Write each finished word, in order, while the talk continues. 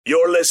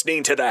You're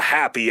listening to the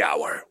Happy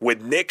Hour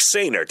with Nick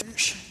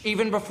Sainert.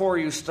 Even before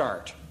you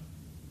start.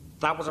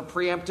 That was a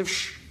preemptive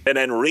shh. And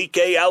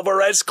Enrique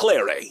Alvarez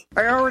Clary.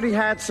 I already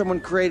had someone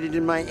created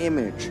in my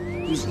image.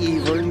 He's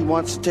evil, he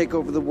wants to take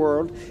over the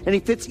world, and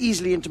he fits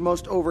easily into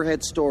most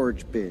overhead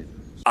storage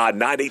bins. On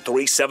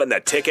 93.7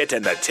 The Ticket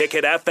and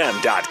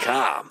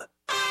theticketfm.com.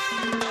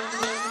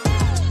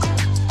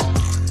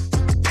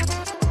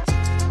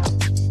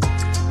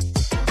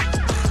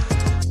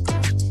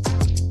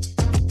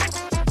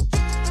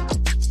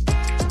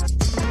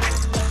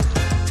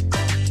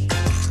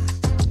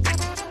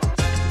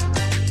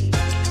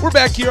 We're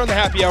back here on the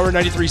Happy Hour,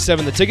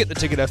 93.7 The Ticket,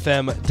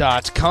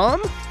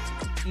 theticketfm.com.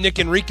 Nick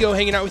and Rico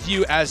hanging out with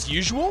you as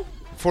usual.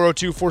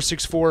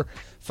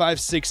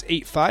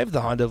 402-464-5685, the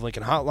Honda of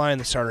Lincoln hotline,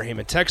 the Starter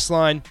Heyman text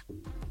line.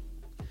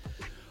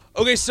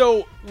 Okay,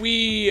 so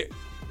we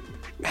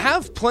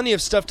have plenty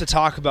of stuff to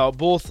talk about,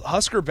 both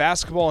Husker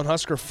basketball and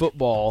Husker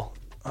football.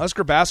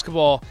 Husker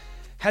basketball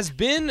has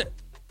been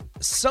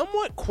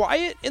somewhat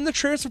quiet in the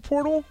transfer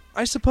portal,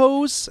 I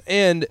suppose,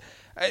 and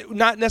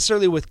not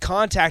necessarily with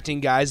contacting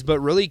guys, but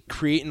really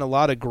creating a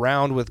lot of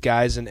ground with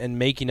guys and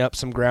making up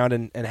some ground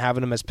and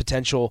having them as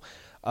potential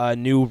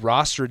new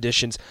roster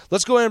additions.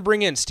 Let's go ahead and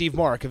bring in Steve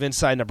Marik of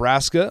Inside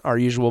Nebraska, our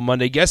usual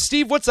Monday guest.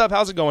 Steve, what's up?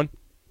 How's it going?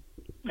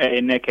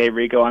 Hey, Nick. Hey,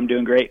 Rico. I'm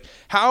doing great.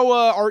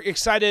 How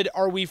excited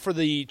are we for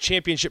the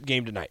championship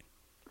game tonight?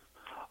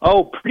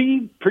 Oh,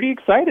 pretty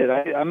excited.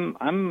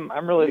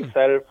 I'm really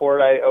excited for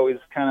it. I always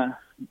kind of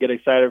get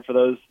excited for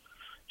those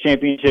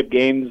championship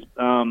games.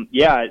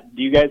 Yeah.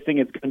 Do you guys think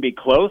it's going to be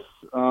close,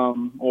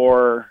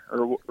 or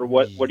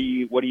what? What are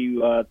you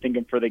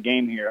thinking for the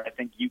game here? I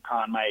think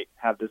UConn might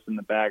have this in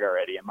the bag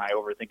already. Am I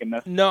overthinking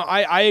this? No,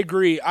 I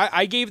agree.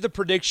 I gave the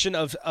prediction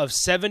of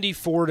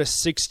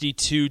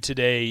 74-62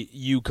 today.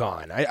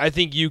 UConn. I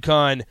think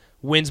UConn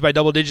wins by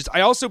double digits. I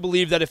also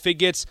believe that if it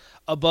gets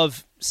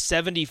above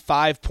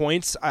 75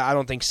 points, I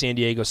don't think San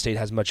Diego State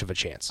has much of a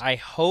chance. I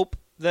hope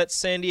that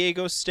San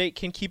Diego State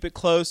can keep it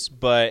close,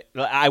 but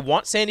I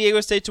want San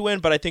Diego State to win,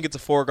 but I think it's a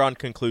foregone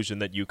conclusion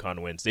that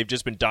UConn wins. They've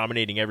just been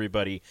dominating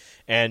everybody,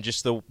 and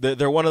just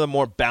they're one of the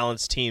more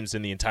balanced teams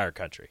in the entire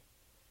country.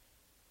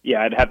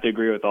 Yeah, I'd have to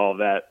agree with all of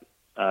that,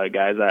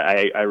 guys.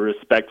 I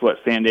respect what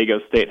San Diego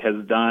State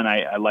has done.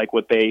 I like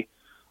what they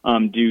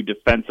do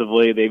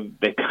defensively.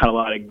 They've got a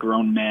lot of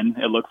grown men,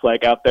 it looks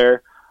like, out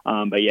there.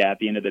 But yeah, at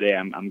the end of the day,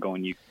 I'm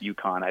going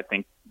UConn. I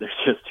think there's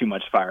just too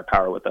much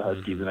firepower with the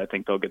Huskies, and I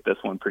think they'll get this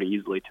one pretty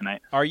easily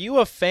tonight. Are you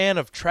a fan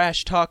of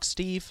trash talk,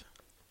 Steve?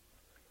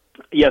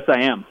 Yes,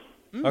 I am.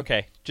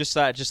 Okay, just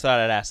thought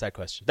I'd ask that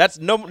question. That's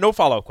no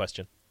follow-up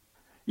question.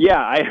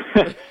 Yeah,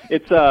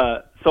 it's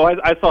so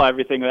I saw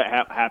everything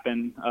that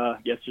happened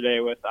yesterday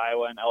with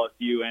Iowa and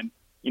LSU, and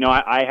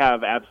I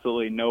have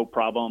absolutely no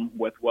problem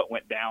with what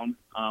went down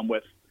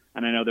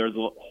and I know there's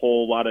a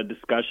whole lot of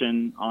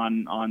discussion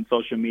on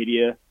social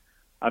media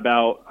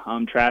about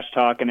trash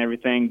talk and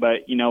everything,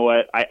 but you know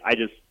what? I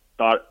just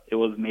thought it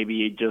was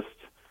maybe just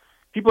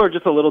people are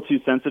just a little too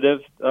sensitive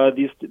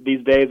these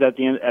days. At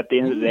the end of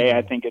the day,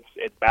 I think it's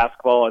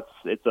basketball.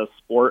 It's a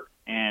sport,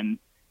 and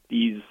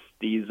these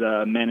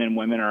men and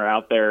women are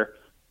out there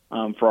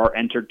for our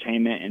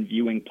entertainment and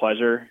viewing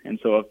pleasure. And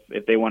so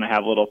if they want to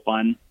have a little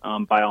fun,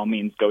 by all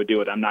means, go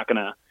do it. I'm not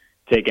gonna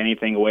take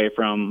anything away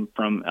from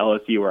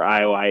LSU or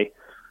Iowa.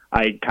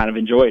 I kind of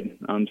enjoyed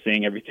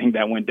seeing everything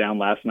that went down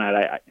last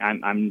night.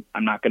 I'm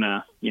not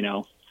gonna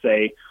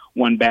say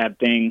one bad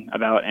thing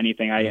about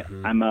anything.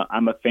 I'm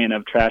a fan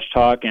of trash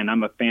talk, and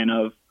I'm a fan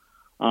of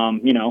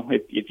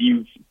if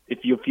you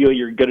feel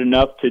you're good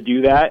enough to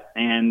do that,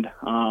 and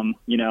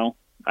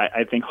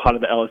I think a lot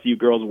of the LSU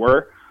girls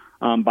were.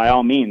 By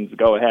all means,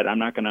 go ahead. I'm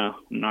not gonna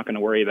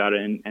worry about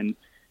it and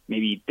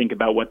maybe think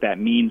about what that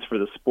means for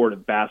the sport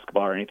of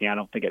basketball or anything. I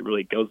don't think it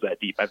really goes that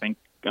deep. I think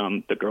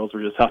the girls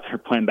were just out there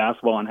playing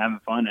basketball and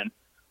having fun,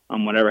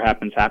 and whatever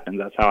happens, happens.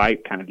 That's how I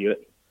kind of view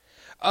it.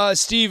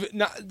 Steve,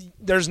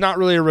 there's not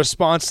really a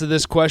response to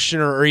this question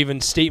or even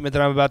statement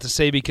that I'm about to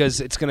say because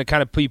it's going to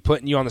kind of be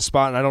putting you on the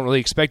spot, and I don't really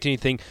expect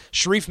anything.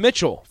 Sharif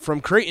Mitchell from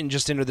Creighton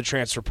just entered the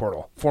transfer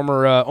portal,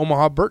 former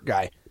Omaha Burt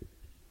guy.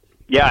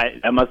 Yeah,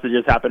 that must have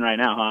just happened right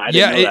now, huh? I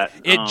didn't know that.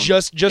 It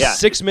just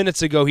 6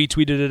 minutes ago he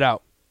tweeted it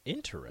out.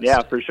 Interesting.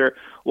 Yeah, for sure.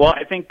 Well,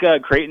 I think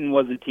Creighton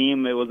was a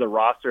team. It was a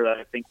roster that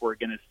I think we're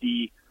going to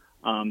see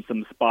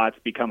some spots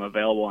become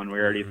available, and we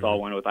already saw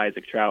one with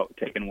Isaac Trout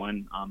taking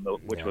one,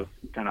 which was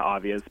kind of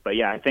obvious. But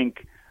yeah, I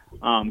think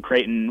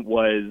Creighton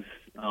was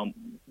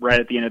right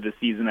at the end of the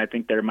season. I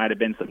think there might have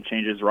been some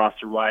changes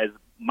roster-wise.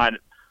 I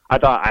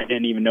thought I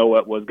didn't even know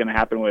what was going to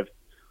happen with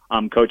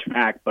Coach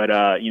Mack, but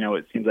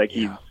it seems like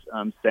he's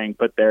staying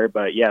put there.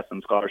 But yeah,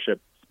 some scholarship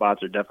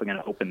spots are definitely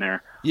going to open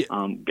there. Yeah.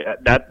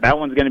 That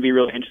one's going to be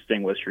really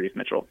interesting with Sharif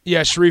Mitchell.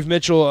 Yeah, Sharif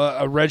Mitchell,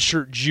 a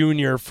redshirt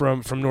junior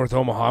from North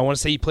Omaha. I want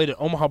to say he played at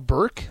Omaha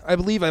Burke, I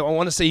believe. I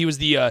want to say he was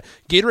the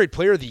Gatorade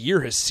Player of the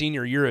Year his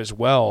senior year as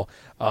well.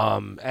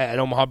 at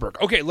Omaha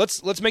Burke. Okay,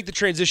 let's make the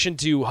transition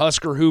to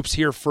Husker hoops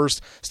here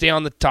first. Stay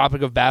on the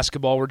topic of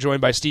basketball. We're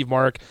joined by Steve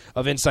Marik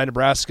of Inside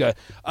Nebraska.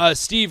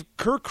 Steve,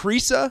 Kirk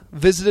Kriisa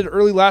visited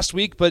early last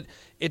week, but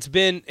it's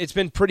been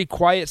pretty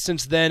quiet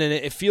since then, and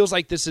it feels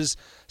like this is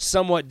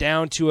somewhat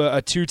down to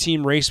a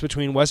two-team race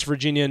between West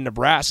Virginia and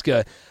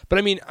Nebraska. But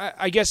I mean,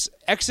 I guess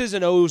X's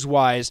and O's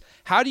wise,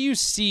 how do you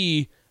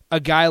see a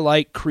guy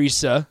like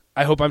Kriisa,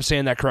 I hope I'm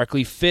saying that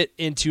correctly, fit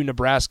into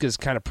Nebraska's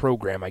kind of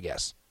program, I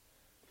guess?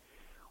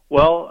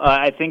 Well,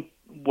 I think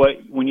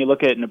when you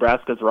look at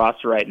Nebraska's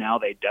roster right now,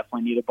 they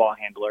definitely need a ball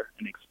handler,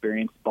 an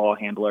experienced ball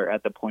handler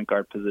at the point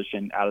guard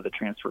position out of the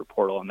transfer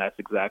portal, and that's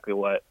exactly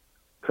what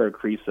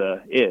Kirk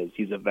Kriisa is.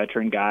 He's a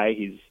veteran guy.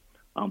 He's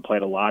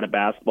played a lot of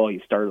basketball.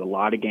 He started a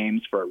lot of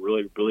games for a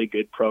really, really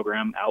good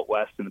program out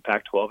west in the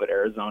Pac-12 at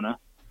Arizona.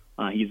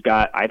 He's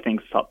got, I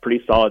think,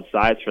 pretty solid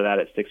size for that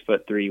at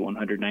 6'3",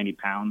 190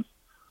 pounds.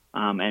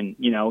 And,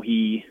 you know,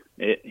 he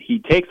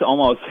takes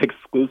almost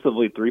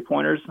exclusively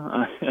three-pointers.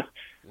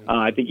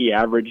 I think he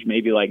averaged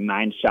maybe like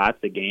 9 shots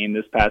a game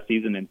this past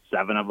season, and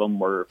 7 of them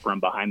were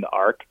from behind the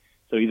arc.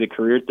 So he's a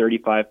career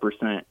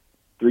 35%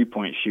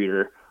 three-point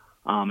shooter.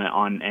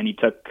 And he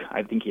took,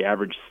 I think he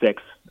averaged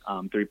 6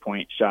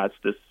 3-point shots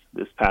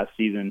this past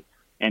season.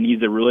 And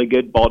he's a really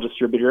good ball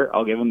distributor.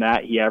 I'll give him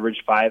that. He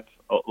averaged a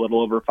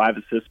little over 5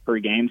 assists per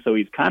game. So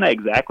he's kind of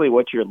exactly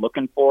what you're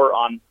looking for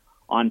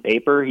on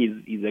paper.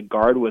 He's a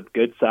guard with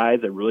good size,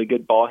 a really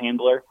good ball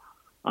handler.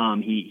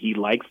 He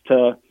likes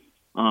to,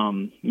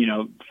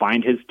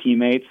 find his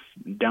teammates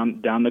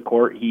down the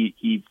court.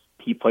 He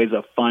plays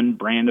a fun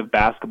brand of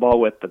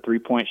basketball with the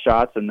 3-point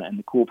shots and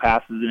the cool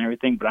passes and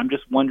everything. But I'm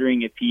just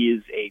wondering if he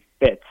is a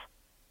fit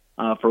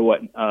for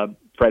what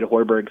Fred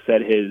Hoiberg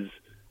said his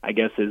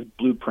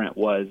blueprint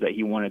was that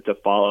he wanted to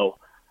follow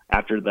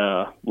after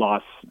the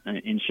loss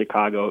in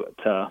Chicago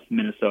to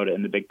Minnesota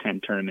in the Big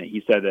Ten tournament.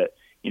 He said that,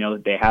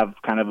 that they have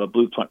kind of a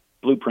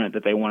blueprint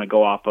that they want to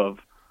go off of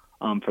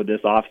for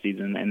this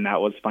offseason, and that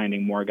was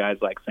finding more guys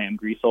like Sam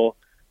Griesel,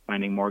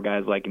 finding more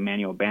guys like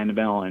Emmanuel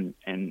Bandabel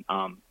and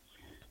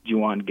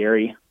Juwan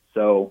Gary.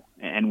 So,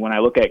 and when I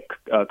look at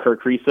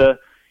Kirk Kriisa,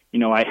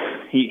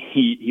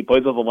 he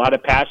plays with a lot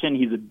of passion.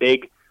 He's a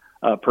big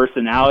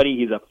personality.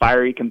 He's a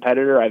fiery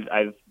competitor.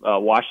 I've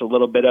watched a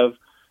little bit of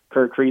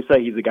Kirk Kriisa.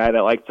 He's a guy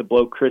that likes to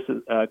blow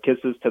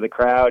kisses to the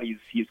crowd.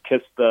 He's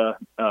kissed the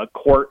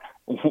court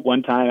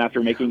one time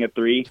after making a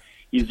 3.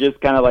 He's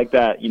just kind of like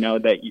that.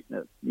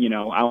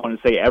 I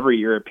want to say every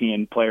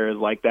European player is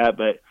like that,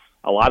 but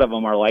a lot of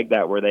them are like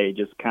that, where they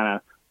just kind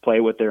of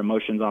play with their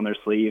emotions on their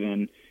sleeve,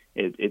 and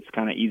it's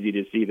kind of easy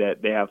to see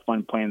that they have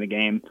fun playing the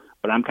game.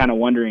 But I'm kind of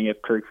wondering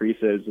if Kirk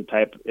Kriisa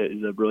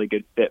is a really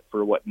good fit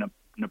for what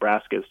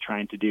Nebraska is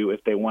trying to do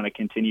if they want to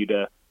continue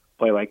to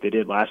play like they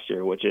did last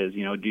year, which is,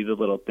 do the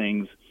little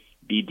things,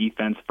 be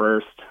defense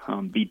first,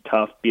 be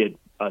tough, be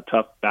a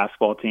tough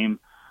basketball team.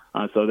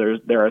 So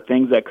there are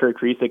things that Kirk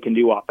Kriisa can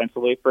do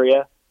offensively for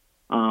you.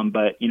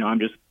 But, I'm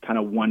just kind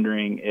of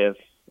wondering if,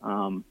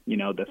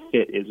 the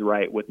fit is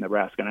right with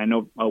Nebraska. And I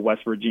know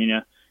West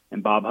Virginia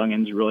and Bob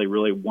Huggins really,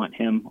 really want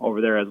him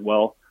over there as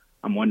well.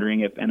 I'm wondering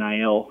if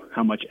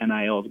how much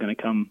NIL is going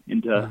to come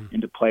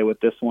into play with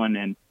this one.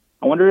 And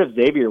I wonder if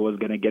Xavier was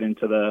going to get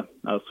into the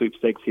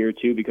sweepstakes here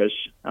too, because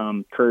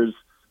Kerr's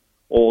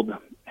old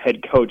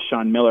head coach,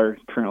 Sean Miller,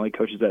 currently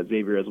coaches at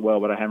Xavier as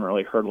well, but I haven't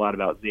really heard a lot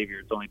about Xavier.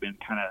 It's only been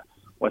kind of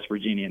West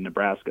Virginia and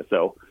Nebraska.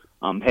 So,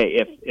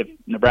 if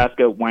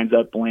Nebraska winds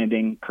up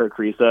landing Kirk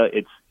Kriisa,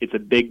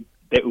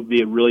 it would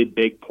be a really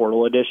big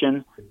portal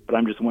addition, but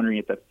I'm just wondering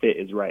if the fit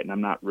is right, and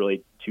I'm not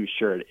really too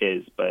sure it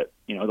is. But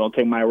don't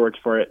take my words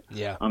for it.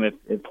 Yeah.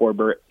 If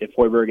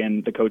Hoiberg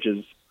and the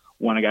coaches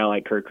want a guy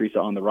like Kirk Kriisa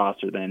on the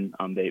roster, then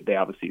they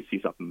obviously see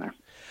something there.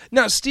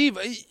 Now, Steve,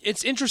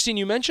 it's interesting.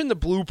 You mentioned the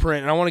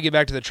blueprint, and I want to get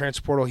back to the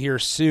transfer portal here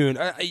soon.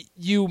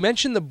 You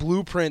mentioned the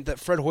blueprint that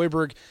Fred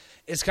Hoiberg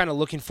is kind of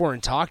looking for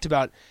and talked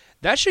about.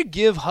 That should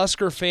give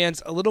Husker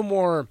fans a little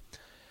more,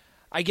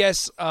 I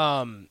guess,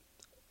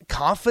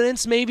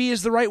 confidence maybe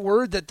is the right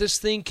word, that this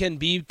thing can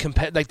be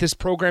like this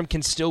program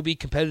can still be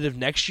competitive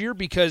next year,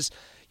 because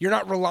you're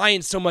not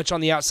relying so much on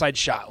the outside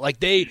shot.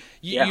 Like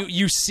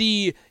you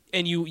see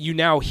and you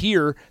now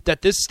hear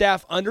that this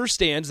staff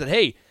understands that,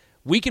 hey,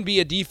 we can be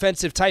a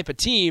defensive type of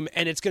team,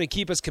 and it's going to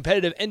keep us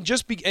competitive. And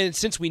and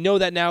since we know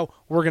that now,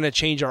 we're going to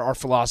change our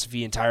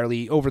philosophy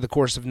entirely over the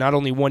course of not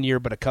only 1 year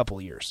but a couple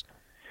of years.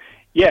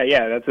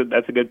 Yeah,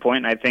 that's a good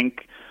point. And I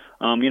think,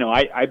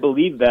 I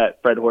believe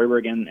that Fred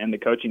Hoiberg and the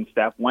coaching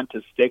staff want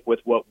to stick with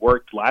what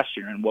worked last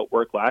year, and what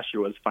worked last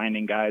year was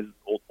finding guys,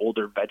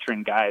 older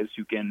veteran guys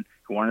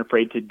who aren't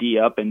afraid to D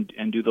up and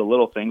do the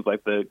little things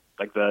like the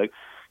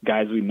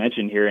guys we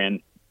mentioned here.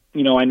 And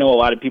I know a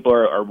lot of people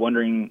are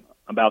wondering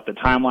about the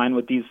timeline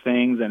with these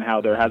things and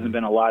how there hasn't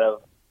been a lot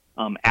of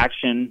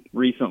action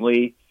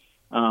recently.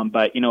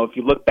 But if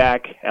you look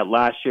back at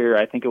last year,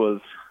 I think it was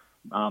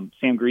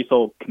Sam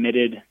Griesel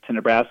committed to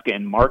Nebraska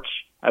in March,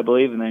 I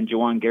believe, and then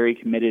Juwan Gary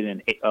committed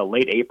in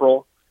late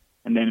April,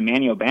 and then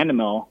Emmanuel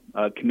Bandamel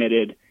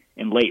committed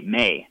in late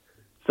May.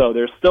 So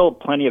there's still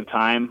plenty of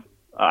time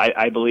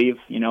I believe,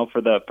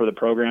 for the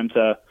program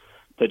to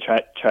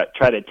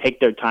try to take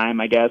their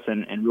time, I guess,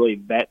 and really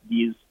vet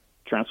these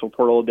transfer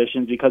portal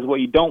additions, because what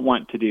you don't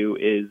want to do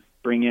is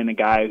bring in a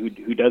guy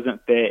who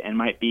doesn't fit and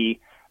might be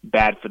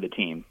bad for the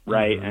team,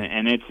 right? Mm-hmm.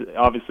 And it's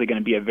obviously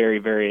going to be a very,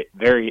 very,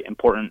 very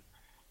important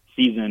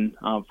season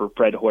for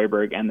Fred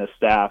Hoiberg and the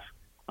staff.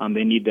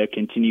 They need to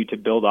continue to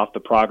build off the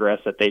progress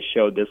that they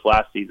showed this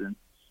last season.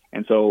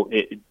 And so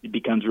it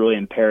becomes really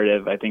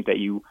imperative, I think, that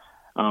you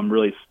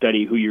really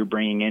study who you're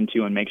bringing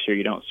into and make sure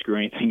you don't screw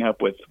anything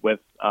up with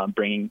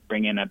bringing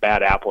in a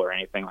bad apple or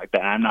anything like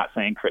that. I'm not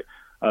saying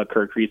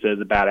Kurt Kriisa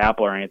is a bad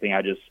apple or anything.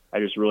 I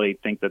just really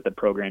think that the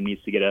program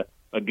needs to get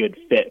a good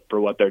fit for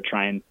what they're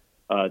trying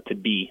to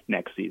be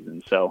next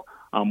season. So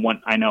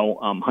I know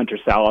Hunter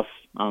Salas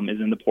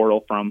is in the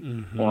portal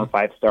from former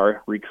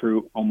 5-star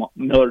recruit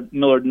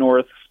Millard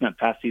North, spent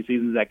past 2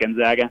 seasons at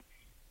Gonzaga.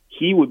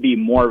 He would be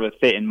more of a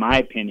fit, in my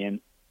opinion.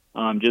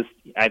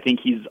 I think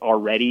he's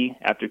already,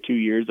 after 2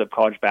 years of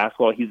college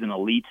basketball, he's an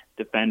elite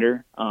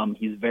defender.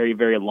 He's very,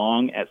 very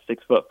long at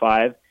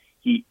 6'5".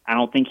 I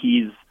don't think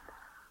he's,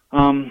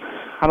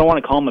 I don't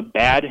want to call him a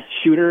bad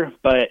shooter,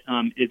 but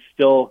it's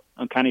still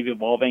kind of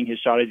evolving. His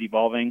shot is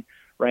evolving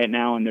right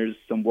now, and there's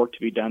some work to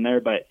be done there.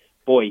 But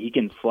boy, he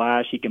can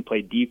slash. He can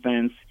play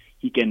defense.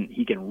 He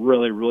can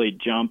really, really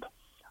jump.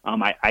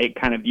 I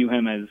kind of view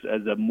him as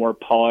a more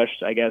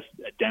polished, I guess,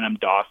 Denham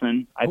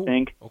Dawson, I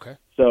think. Okay.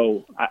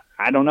 So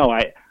I don't know.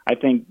 I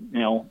think,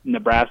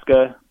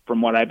 Nebraska,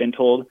 from what I've been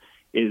told,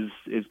 is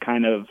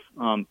kind of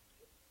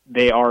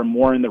they are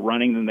more in the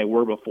running than they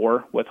were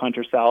before with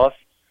Hunter Salas.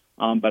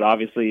 But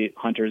obviously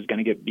Hunter is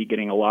going to be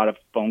getting a lot of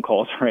phone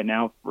calls right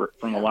now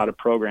from a lot of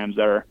programs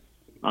that are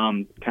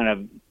kind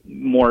of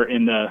more,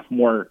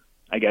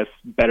 I guess,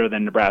 better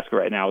than Nebraska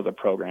right now as a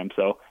program.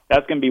 So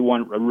that's going to be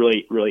a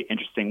really, really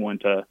interesting one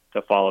to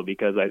follow,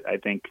 because I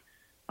think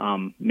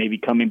maybe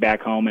coming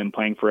back home and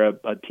playing for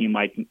a team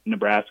like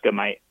Nebraska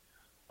might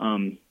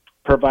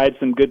provide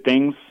some good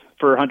things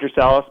for Hunter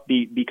Salas,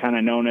 be kind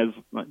of known as,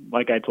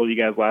 like I told you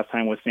guys last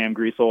time with Sam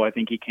Griesel. I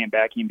think he came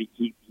back,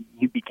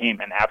 he became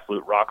an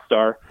absolute rock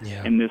star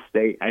in this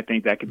state. I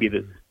think that could be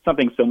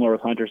something similar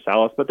with Hunter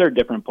Salas, but they're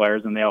different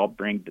players and they all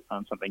bring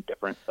something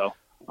different. So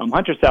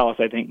Hunter Salas,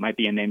 I think, might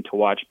be a name to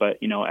watch, but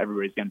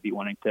everybody's going to be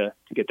wanting to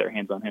get their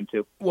hands on him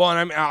too. Well,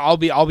 and I'll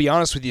be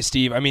honest with you,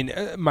 Steve. I mean,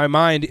 my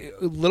mind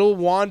a little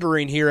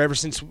wandering here ever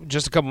since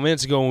just a couple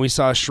minutes ago when we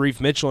saw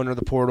Sharif Mitchell enter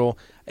the portal.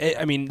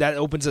 I mean, that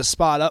opens a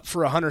spot up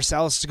for a Hunter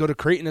Salas to go to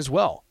Creighton as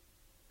well.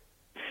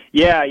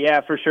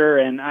 Yeah, for sure.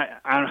 And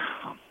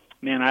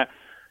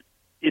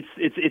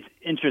it's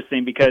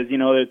interesting because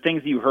the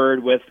things you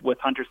heard with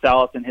Hunter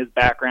Salas and his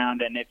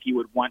background, and if he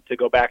would want to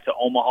go back to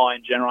Omaha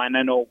in general. And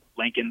I know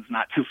Lincoln's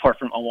not too far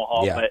from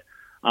Omaha, but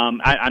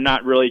I'm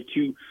not really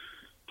too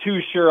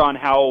sure on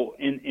how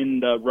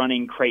in the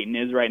running Creighton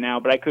is right now.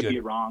 But I could be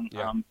wrong.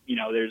 Yeah.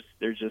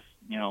 There's just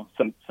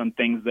some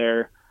things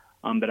there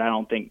that I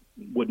don't think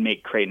would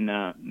make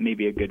Creighton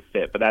maybe a good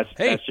fit. But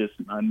that's just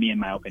me and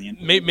my opinion.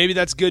 Maybe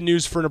that's good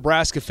news for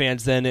Nebraska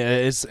fans then.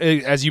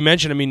 As you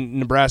mentioned, I mean,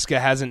 Nebraska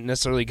hasn't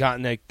necessarily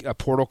gotten a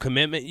portal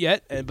commitment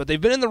yet, but they've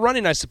been in the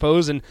running, I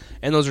suppose, and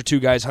those are two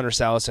guys, Hunter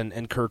Salas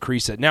and Kurt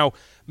Kriisa. Now,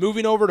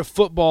 moving over to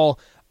football,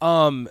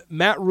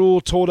 Matt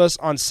Rule told us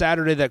on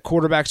Saturday that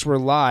quarterbacks were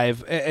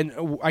live,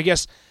 and I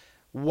guess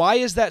why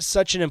is that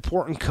such an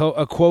important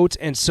quote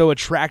and so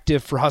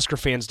attractive for Husker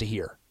fans to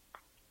hear?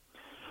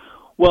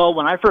 Well,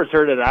 when I first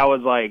heard it, I was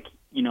like,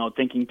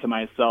 thinking to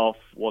myself,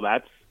 well,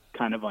 that's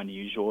kind of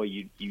unusual.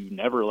 You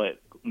never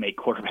make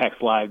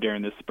quarterbacks live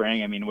during the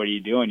spring. I mean, what are you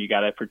doing? You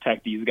got to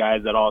protect these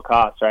guys at all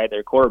costs, right?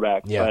 They're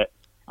quarterbacks. Yeah.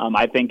 But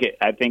I think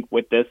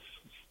with this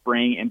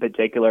spring in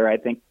particular, I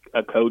think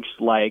a coach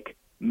like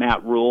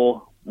Matt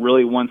Rule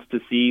really wants to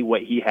see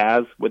what he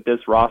has with this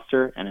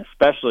roster, and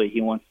especially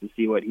he wants to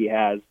see what he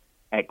has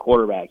at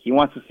quarterback. He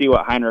wants to see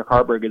what Heinrich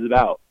Haarberg is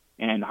about.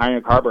 And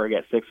Heinrich Haarberg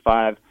at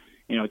 6'5",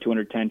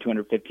 210,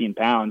 215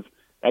 pounds,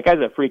 that guy's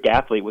a freak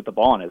athlete with the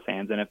ball in his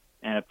hands. And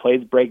if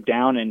plays break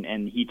down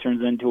and he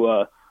turns into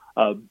a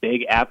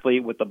big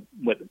athlete with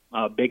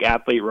a big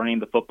athlete running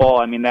the football,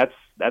 I mean, that's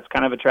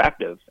kind of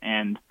attractive.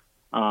 And,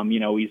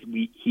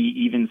 he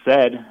even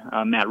said,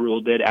 Matt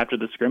Rule did after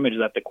the scrimmage,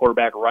 that the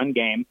quarterback run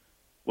game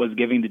was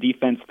giving the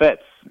defense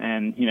fits.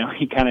 And,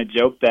 he kind of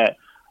joked that,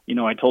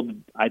 I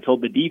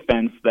told the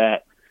defense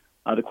that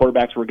the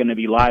quarterbacks were going to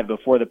be live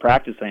before the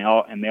practice,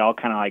 and they all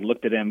kind of like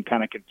looked at him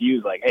kind of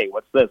confused, like, hey,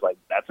 what's this? Like,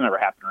 that's never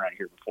happened around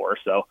here before.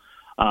 So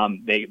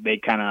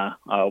they kind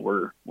of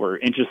were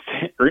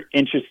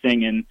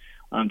interesting in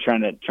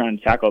trying to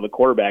tackle the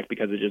quarterback,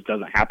 because it just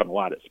doesn't happen a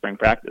lot at spring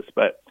practice.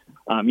 But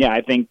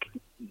I think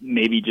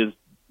maybe just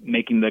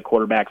making the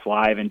quarterbacks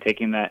live and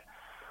taking that,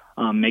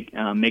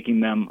 making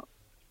them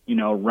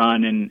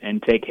run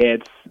and take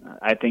hits.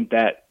 I think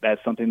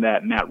that's something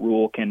that Matt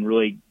Rule can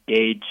really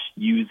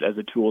use as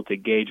a tool to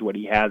gauge what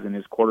he has in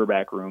his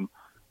quarterback room,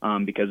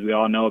 because we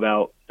all know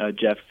about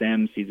Jeff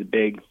Sims. He's a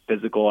big,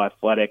 physical,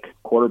 athletic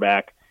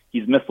quarterback.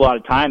 He's missed a lot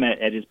of time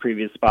at his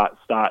previous spot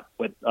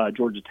with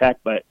Georgia Tech,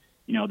 but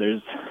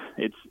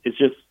it's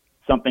just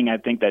something I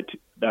think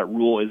that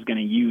Rule is going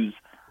to use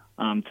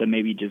to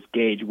maybe just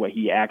gauge what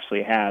he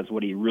actually has,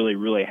 what he really,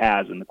 really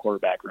has in the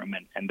quarterback room,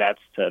 and that's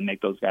to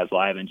make those guys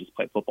live and just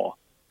play football.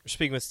 We're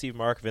speaking with Steve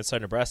Marik of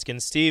Inside Nebraska.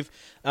 And Steve,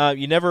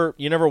 you never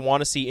want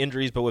to see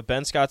injuries, but with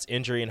Ben Scott's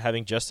injury and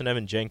having Justin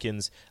Evan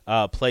Jenkins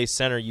play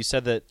center, you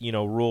said that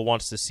Rule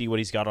wants to see what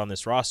he's got on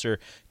this roster.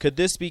 Could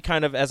this be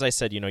kind of, as I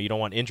said, you don't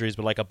want injuries,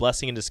 but like a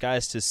blessing in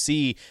disguise to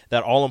see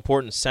that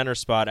all-important center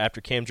spot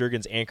after Cam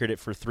Jurgens anchored it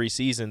for 3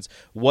 seasons,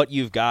 what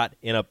you've got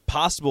in a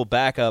possible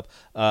backup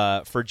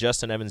for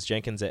Justin Evans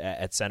Jenkins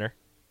at center?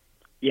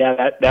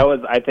 Yeah, that was,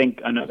 I think,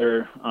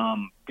 another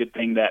good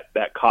thing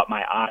that caught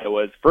my eye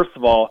was, first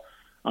of all,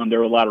 there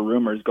were a lot of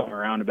rumors going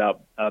around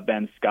about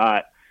Ben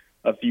Scott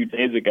a few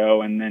days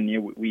ago, and then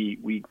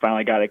we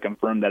finally got it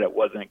confirmed that it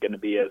wasn't going to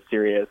be as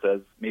serious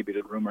as maybe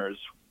the rumors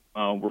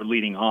were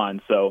leading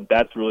on. So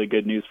that's really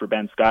good news for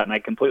Ben Scott, and I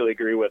completely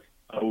agree with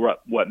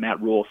what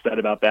Matt Rule said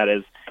about that.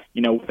 Is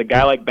with a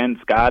guy like Ben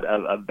Scott,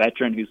 a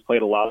veteran who's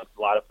played a lot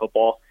of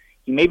football,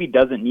 he maybe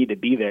doesn't need to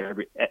be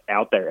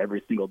out there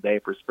every single day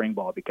for spring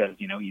ball because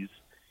he's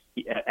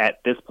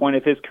at this point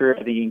of his career, I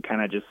think he can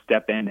kind of just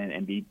step in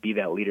and be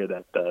that leader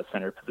that the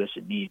center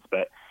position needs.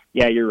 But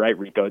yeah, you're right,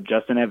 Rico.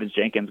 Justin Evans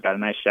Jenkins got a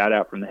nice shout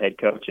out from the head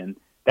coach, and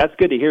that's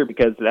good to hear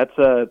because that's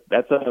a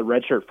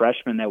redshirt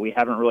freshman that we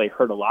haven't really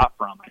heard a lot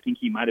from. I think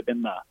he might have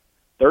been the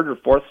 3rd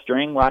or 4th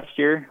string last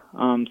year.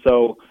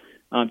 So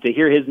to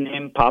hear his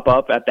name pop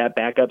up at that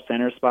backup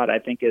center spot, I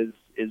think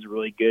is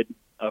really good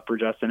for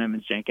Justin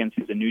Evans Jenkins.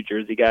 He's a New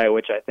Jersey guy,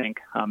 which I think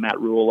Matt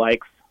Rule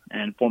likes,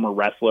 and former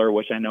wrestler,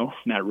 which I know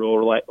Matt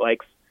Rule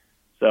likes.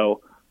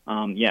 So,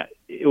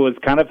 it was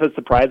kind of a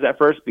surprise at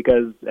first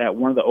because at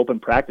one of the open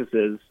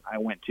practices I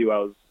went to, I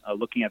was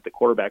looking at the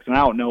quarterbacks, and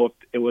I don't know if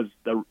it was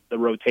the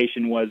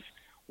rotation was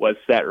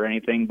set or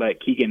anything, but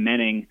Keegan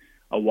Menning,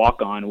 a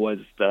walk-on, was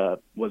the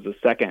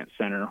second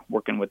center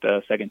working with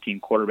the second-team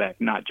quarterback,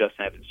 not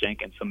Justin Evans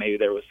Jenkins. So maybe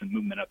there was some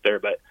movement up there.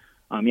 But,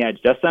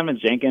 Justin Evans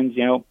Jenkins,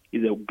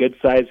 he's a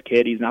good-sized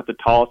kid. He's not the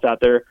tallest out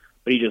there,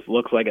 but he just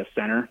looks like a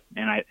center,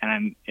 and I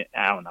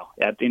don't know.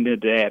 At the end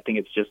of the day, I think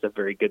it's just a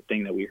very good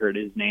thing that we heard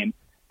his name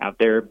out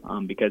there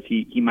because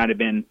he might have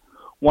been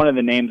one of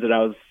the names that I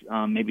was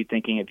maybe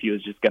thinking if he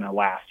was just going to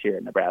last here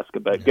in Nebraska.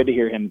 But good to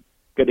hear him.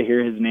 Good to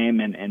hear his name,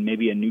 and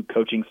maybe a new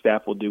coaching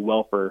staff will do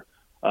well for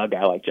a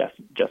guy like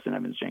Justin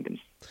Evans Jenkins.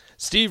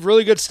 Steve,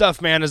 really good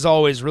stuff, man. As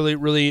always, really,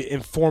 really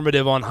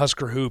informative on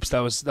Husker hoops.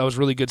 That was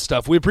really good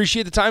stuff. We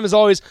appreciate the time as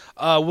always.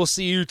 We'll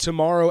see you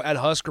tomorrow at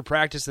Husker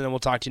practice, and then we'll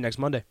talk to you next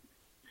Monday.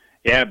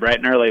 Yeah, bright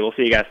and early. We'll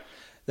see you guys.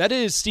 That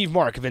is Steve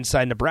Marik of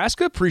Inside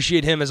Nebraska.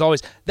 Appreciate him as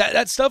always.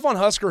 That stuff on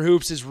Husker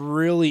hoops is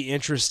really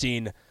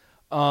interesting.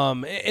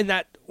 And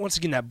that, once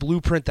again, that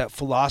blueprint, that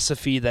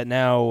philosophy that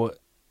now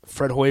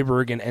Fred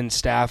Hoiberg and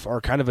staff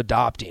are kind of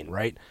adopting,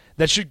 right?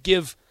 That should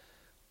give,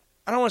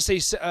 I don't want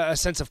to say a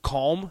sense of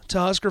calm to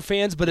Husker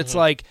fans, but it's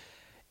like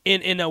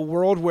in a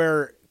world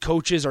where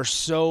coaches are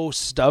so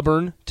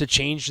stubborn to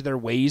change their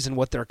ways and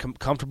what they're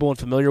comfortable and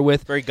familiar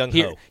with. Very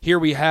gung-ho. Here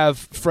we have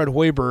Fred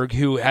Hoiberg,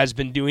 who has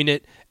been doing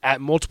it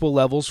at multiple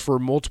levels for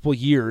multiple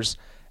years,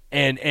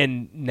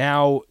 and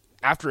now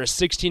after a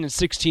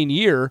 16-16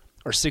 year,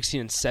 or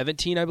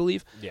 16-17, I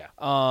believe. Yeah.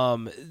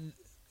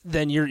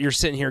 Then you're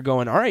sitting here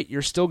going, all right,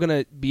 you're still going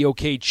to be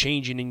okay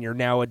changing, and you're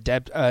now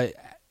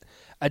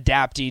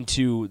adapting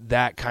to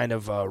that kind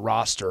of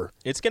roster.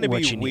 It's going to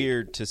be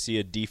weird to see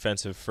a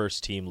defensive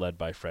first team led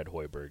by Fred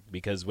Hoiberg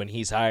because when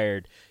he's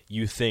hired,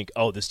 you think,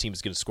 oh, this team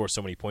is going to score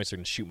so many points, they're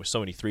going to shoot so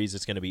many threes,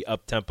 it's going to be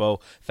up-tempo,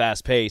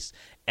 fast-paced,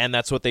 and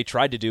that's what they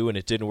tried to do, and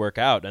it didn't work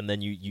out. And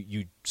then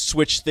you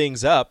switch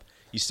things up.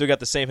 You still got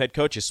the same head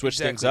coach. You switch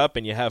things up,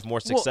 and you have more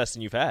success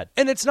than you've had.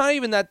 And it's not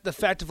even that the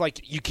fact of,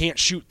 like, you can't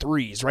shoot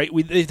threes, right?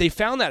 They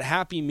found that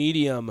happy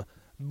medium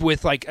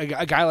with, like,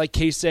 a guy like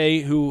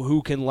Casey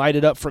who can light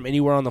it up from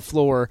anywhere on the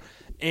floor.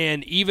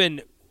 And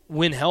even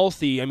when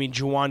healthy, I mean,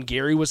 Juwan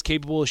Gary was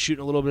capable of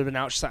shooting a little bit of an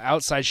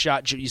outside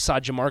shot. You saw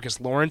Jamarcus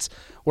Lawrence,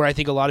 where I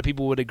think a lot of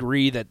people would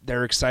agree that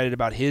they're excited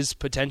about his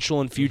potential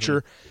and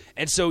future.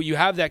 And so you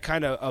have that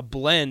kind of a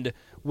blend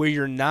where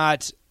you're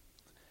not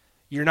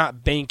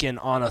banking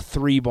on a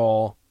three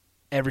ball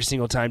every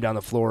single time down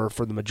the floor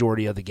for the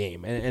majority of the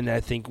game. And I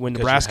think when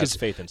Nebraska's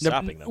faith in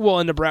stopping them. Well,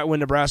 and when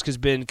Nebraska's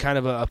been kind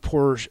of a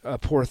poor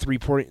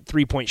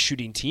 3-point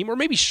shooting team, or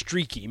maybe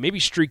streaky. Maybe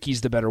streaky's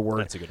the better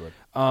word. That's a good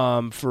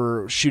word.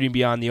 For shooting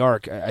beyond the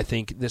arc. I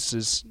think this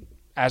is,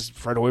 as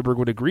Fred Hoiberg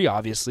would agree,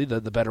 obviously the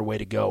better way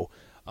to go.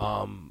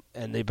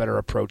 And the better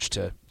approach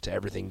to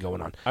everything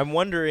going on. I'm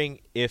wondering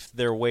if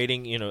they're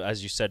waiting,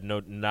 as you said,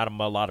 not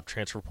a lot of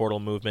transfer portal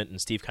movement, and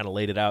Steve kind of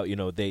laid it out.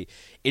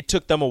 It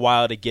took them a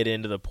while to get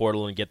into the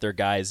portal and get their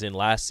guys in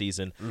last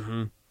season.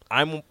 Mm-hmm.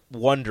 I'm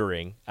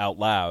wondering out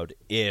loud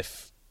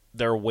if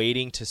they're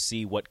waiting to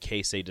see what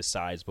Casey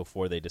decides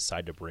before they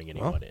decide to bring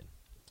anyone in.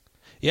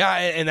 Yeah,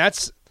 and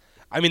that's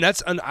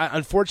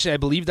unfortunately, I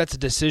believe that's a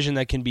decision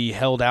that can be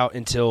held out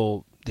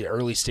until the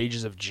early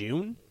stages of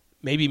June.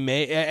 maybe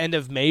end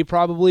of May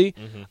probably.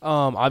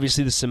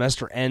 Obviously, the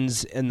semester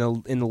ends in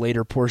the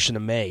later portion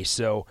of May,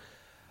 so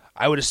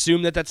I would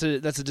assume that's a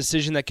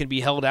decision that can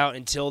be held out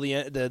until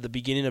the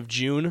beginning of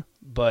June.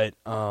 But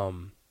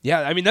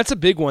yeah, I mean that's a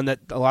big one that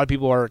a lot of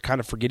people are kind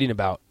of forgetting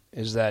about.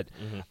 Is that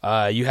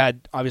you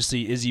had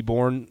obviously Izzy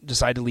Bourne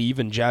decide to leave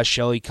and Jazz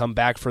Shelley come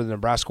back for the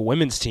Nebraska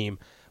women's team.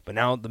 But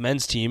now the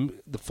men's team,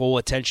 the full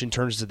attention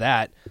turns to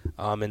that,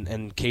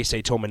 and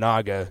Keisei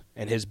Tominaga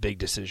and his big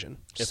decision.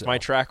 If my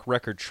track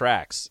record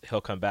tracks, he'll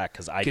come back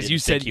because you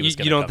said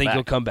you don't think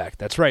he'll come back.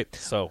 That's right.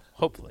 So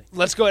hopefully.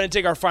 Let's go ahead and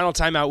take our final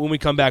timeout. When we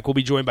come back, we'll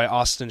be joined by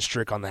Austin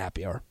Strick on the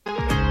Happy Hour.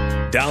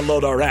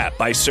 Download our app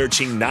by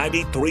searching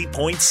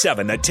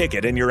 93.7 The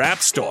Ticket in your app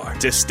store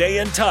to stay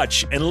in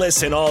touch and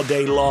listen all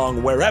day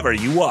long wherever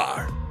you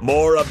are.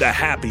 More of the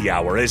Happy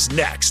Hour is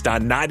next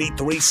on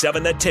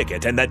 93.7 The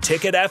Ticket and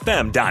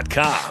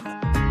theticketfm.com.